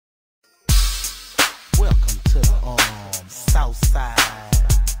Southside.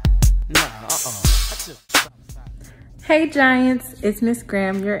 Hey Giants, it's Miss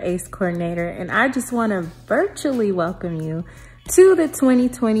Graham, your ACE coordinator, and I just want to virtually welcome you to the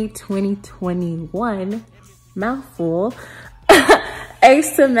 2020-2021 mouthful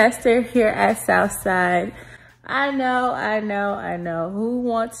ACE semester here at Southside. I know. Who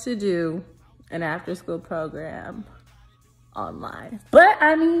wants to do an after-school program online? But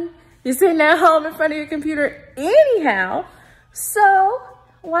I mean, you're sitting at home in front of your computer anyhow, so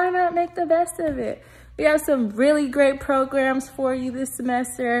why not make the best of it? We have some really great programs for you this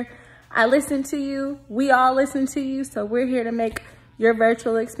semester. I listen to you, we all listen to you, so we're here to make your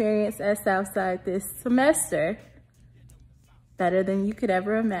virtual experience at Southside this semester better than you could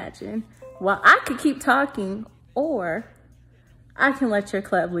ever imagine. Well, I could keep talking, or I can let your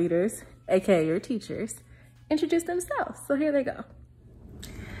club leaders, aka your teachers, introduce themselves. So here they go.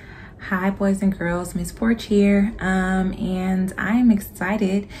 Hi boys and girls, Miss Porch here, and I'm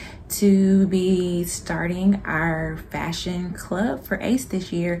excited to be starting our fashion club for ACE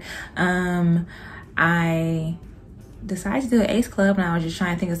this year. I decided to do an ACE club, and I was just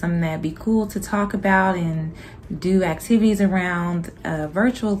trying to think of something that'd be cool to talk about and do activities around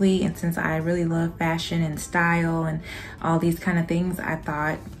virtually. And since I really love fashion and style and all these kind of things, I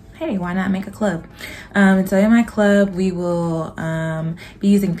thought, hey, why not make a club? And so in my club, we will be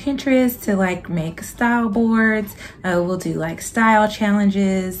using Pinterest to like make style boards. We'll do like style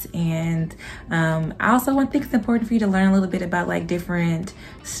challenges. And I also think it's important for you to learn a little bit about like different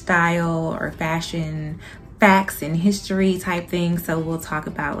style or fashion facts and history type things. So we'll talk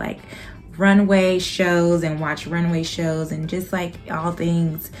about like runway shows and watch runway shows and just like all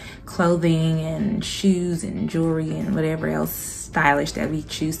things clothing and shoes and jewelry and whatever else stylish that we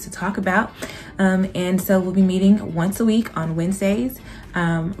choose to talk about. And so we'll be meeting once a week on Wednesdays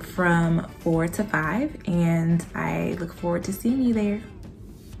from 4 to 5, and I look forward to seeing you there.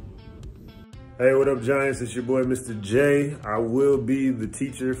 Hey, what up, Giants? It's your boy, Mr. J. I will be the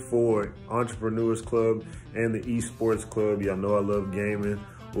teacher for Entrepreneurs Club and the Esports Club. Y'all know I love gaming.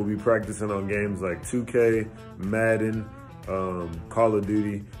 We'll be practicing on games like 2K, Madden, Call of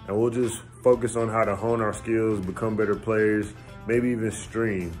Duty, and we'll just focus on how to hone our skills, become better players, maybe even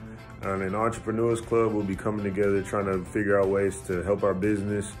stream. And in Entrepreneurs Club, we'll be coming together trying to figure out ways to help our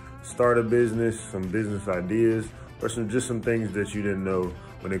business, start a business, some business ideas, or just some things that you didn't know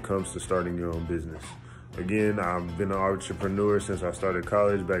when it comes to starting your own business. Again, I've been an entrepreneur since I started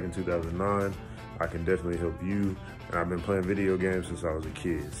college back in 2009. I can definitely help you. And I've been playing video games since I was a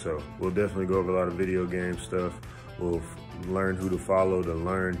kid. So we'll definitely go over a lot of video game stuff. We'll learn who to follow to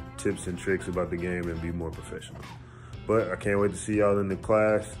learn tips and tricks about the game and be more professional. But I can't wait to see y'all in the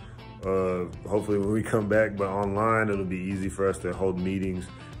class. Hopefully when we come back, but online, it'll be easy for us to hold meetings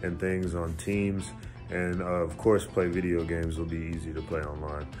and things on Teams. And of course, play video games will be easy to play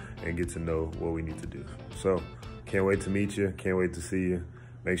online and get to know what we need to do. So can't wait to meet you. Can't wait to see you.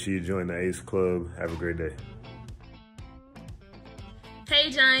 Make sure you join the ACE Club. Have a great day. Hey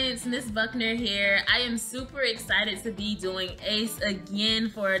Giants, Miss Buckner here. I am super excited to be doing ACE again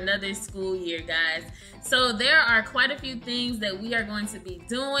for another school year, guys. So there are quite a few things that we are going to be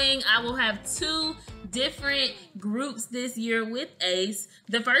doing. I will have 2 different groups this year with ACE.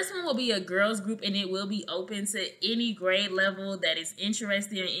 The first one will be a girls group, and it will be open to any grade level that is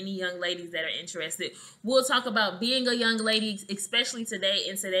interested, and any young ladies that are interested. We'll talk about being a young lady, especially today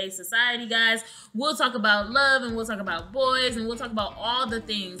in today's society, guys. We'll talk about love, and we'll talk about boys, and we'll talk about all the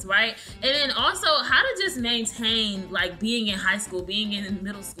things, right? And then also how to just maintain like being in high school, being in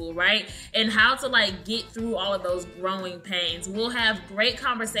middle school, right? And how to like get through all of those growing pains. We'll have great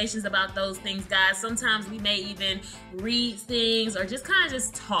conversations about those things, guys. Sometimes we may even read things or just kind of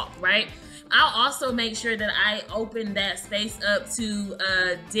just talk, right? I'll also make sure that I open that space up to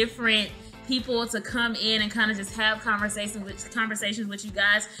different people to come in and kind of just have conversations with you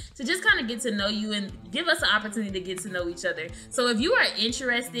guys to just kind of get to know you and give us an opportunity to get to know each other. So if you are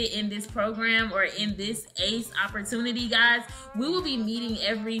interested in this program or in this ACE opportunity, guys, we will be meeting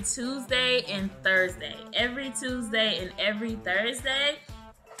every Tuesday and Thursday. Every Tuesday and every Thursday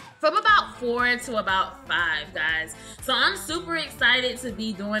from about 4 to about 5, guys. So I'm super excited to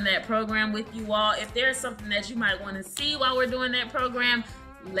be doing that program with you all. If there's something that you might want to see while we're doing that program,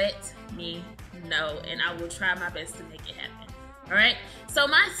 let me know, and I will try my best to make it happen. All right. So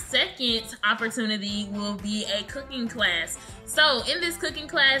my second opportunity will be a cooking class. So in this cooking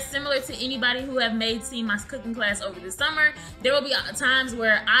class, similar to anybody who have seen my cooking class over the summer, there will be times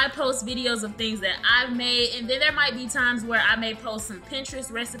where I post videos of things that I've made, and then there might be times where I may post some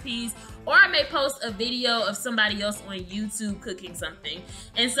Pinterest recipes, or I may post a video of somebody else on YouTube cooking something.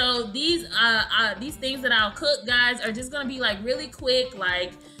 And so these things that I'll cook, guys, are just gonna be like really quick,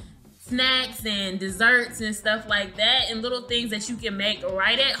 like snacks and desserts and stuff like that, and little things that you can make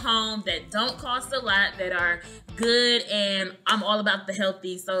right at home that don't cost a lot, that are good, and I'm all about the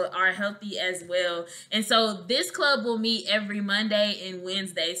healthy, so are healthy as well. And so this club will meet every Monday and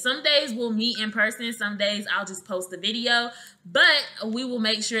Wednesday. Some days we'll meet in person, some days I'll just post a video, but we will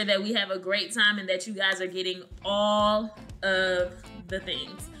make sure that we have a great time and that you guys are getting all of the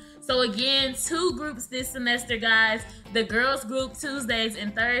things. So again, 2 groups this semester, guys. The girls group Tuesdays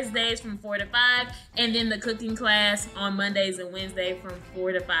and Thursdays from 4 to 5, and then the cooking class on Mondays and Wednesdays from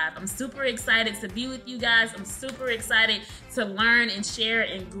 4 to 5. I'm super excited to be with you guys. I'm super excited to learn and share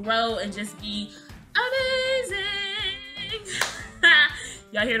and grow and just be amazing.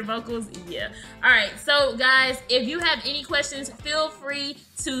 Y'all hear the vocals? Yeah. All right, so guys, if you have any questions, feel free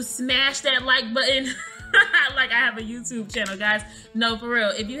to smash that like button. Like I have a YouTube channel, guys. No, for real.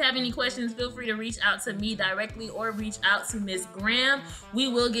 If you have any questions, feel free to reach out to me directly or reach out to Miss Graham. We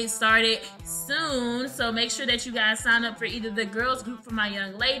will get started soon, so make sure that you guys sign up for either the girls group for my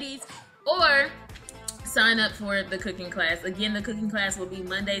young ladies or sign up for the cooking class. Again, the cooking class will be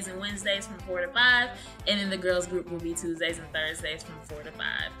Mondays and Wednesdays from 4 to 5, and then the girls group will be Tuesdays and Thursdays from 4 to 5.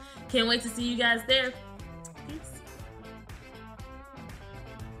 Can't wait to see you guys there. Peace.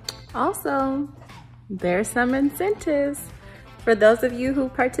 Also, there's some incentives for those of you who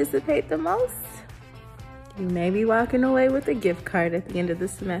participate the most. You may be walking away with a gift card at the end of the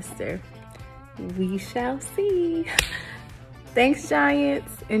semester. We shall see. Thanks,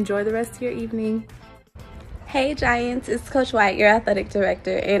 Giants. Enjoy the rest of your evening. Hey Giants, it's Coach White, your athletic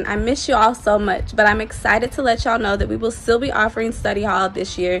director, and I miss you all so much, but I'm excited to let y'all know that we will still be offering study hall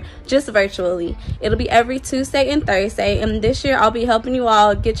this year, just virtually. It'll be every Tuesday and Thursday, and this year I'll be helping you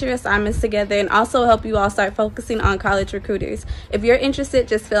all get your assignments together and also help you all start focusing on college recruiters. If you're interested,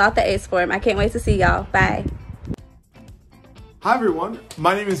 just fill out the ACE form. I can't wait to see y'all. Bye. Hi everyone,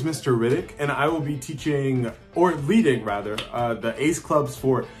 my name is Mr. Riddick, and I will be teaching, or leading rather, the ACE clubs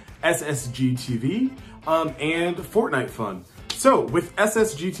for SSG TV and Fortnite Fun. So with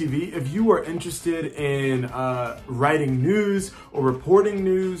SSG TV, if you are interested in writing news or reporting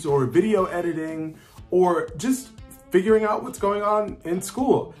news or video editing or just figuring out what's going on in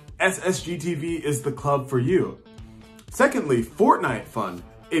school, SSG TV is the club for you. Secondly, Fortnite Fun.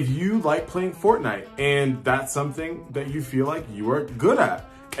 If you like playing Fortnite and that's something that you feel like you are good at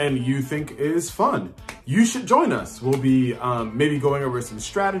and you think is fun, you should join us. We'll be maybe going over some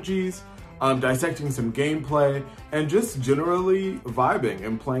strategies, dissecting some gameplay, and just generally vibing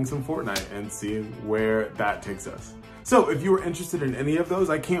and playing some Fortnite and seeing where that takes us. So if you are interested in any of those,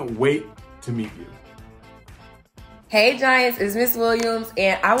 I can't wait to meet you. Hey Giants, it's Miss Williams,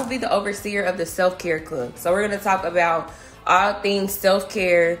 and I will be the overseer of the self-care club. So we're going to talk about all things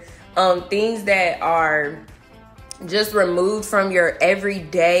self-care, things that are just removed from your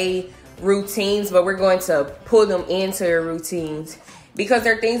everyday routines, but we're going to pull them into your routines because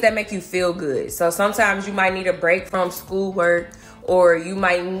they're things that make you feel good. So sometimes you might need a break from schoolwork, or you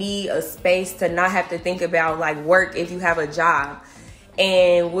might need a space to not have to think about like work if you have a job.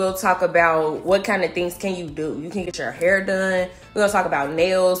 And we'll talk about what kind of things can you do. You can get your hair done. We're gonna talk about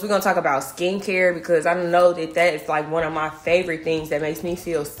nails. We're gonna talk about skincare because I know that is like one of my favorite things that makes me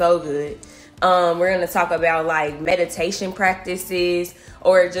feel so good. We're gonna talk about like meditation practices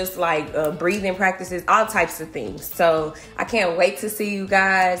or just like breathing practices, all types of things. So I can't wait to see you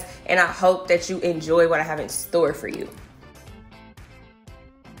guys, and I hope that you enjoy what I have in store for you.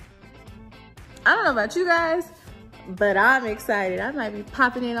 I don't know about you guys, but I'm excited. I might be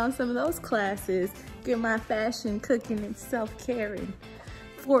popping in on some of those classes, get my fashion, cooking, and self-care, and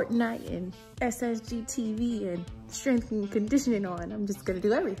Fortnite, and SSG TV, and strength and conditioning on. I'm just gonna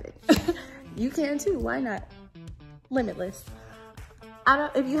do everything. You can too, why not? Limitless.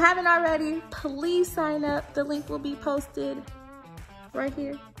 If you haven't already, please sign up. The link will be posted right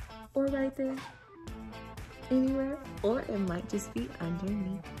here or right there, anywhere, or it might just be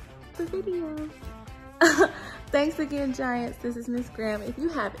underneath the video. Thanks again, Giants. This is Miss Graham. If you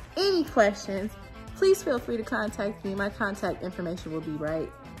have any questions, please feel free to contact me. My contact information will be right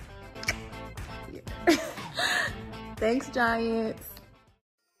here. Thanks, Giants.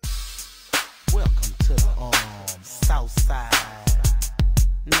 Welcome to the Southside.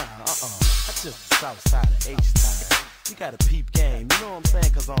 Nah, I just the Southside of H-Town. You got a peep game, you know what I'm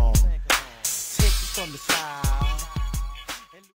saying? Cause Texas from the south.